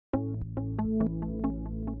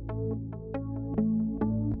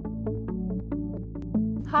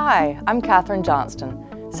Hi, I'm Katherine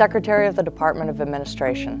Johnston, Secretary of the Department of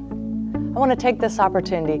Administration. I want to take this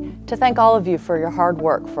opportunity to thank all of you for your hard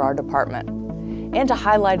work for our department and to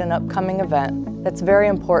highlight an upcoming event that's very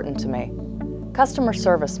important to me, Customer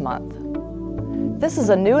Service Month. This is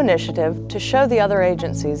a new initiative to show the other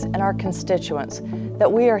agencies and our constituents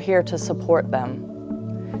that we are here to support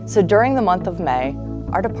them. So during the month of May,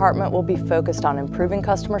 our department will be focused on improving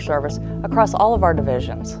customer service across all of our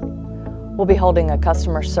divisions. We'll be holding a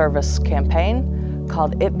customer service campaign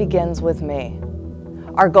called It Begins With Me.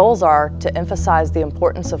 Our goals are to emphasize the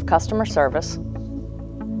importance of customer service,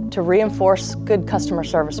 to reinforce good customer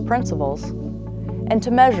service principles, and to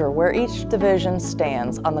measure where each division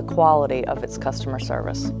stands on the quality of its customer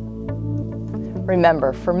service.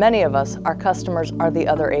 Remember, for many of us, our customers are the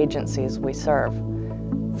other agencies we serve.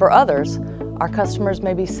 For others, our customers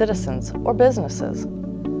may be citizens or businesses.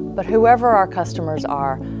 But whoever our customers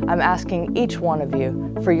are, I'm asking each one of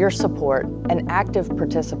you for your support and active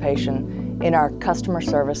participation in our customer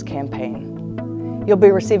service campaign. You'll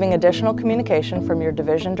be receiving additional communication from your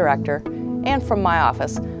division director and from my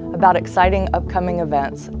office about exciting upcoming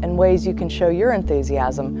events and ways you can show your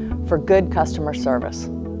enthusiasm for good customer service.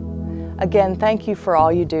 Again, thank you for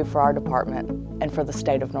all you do for our department and for the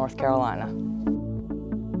state of North Carolina.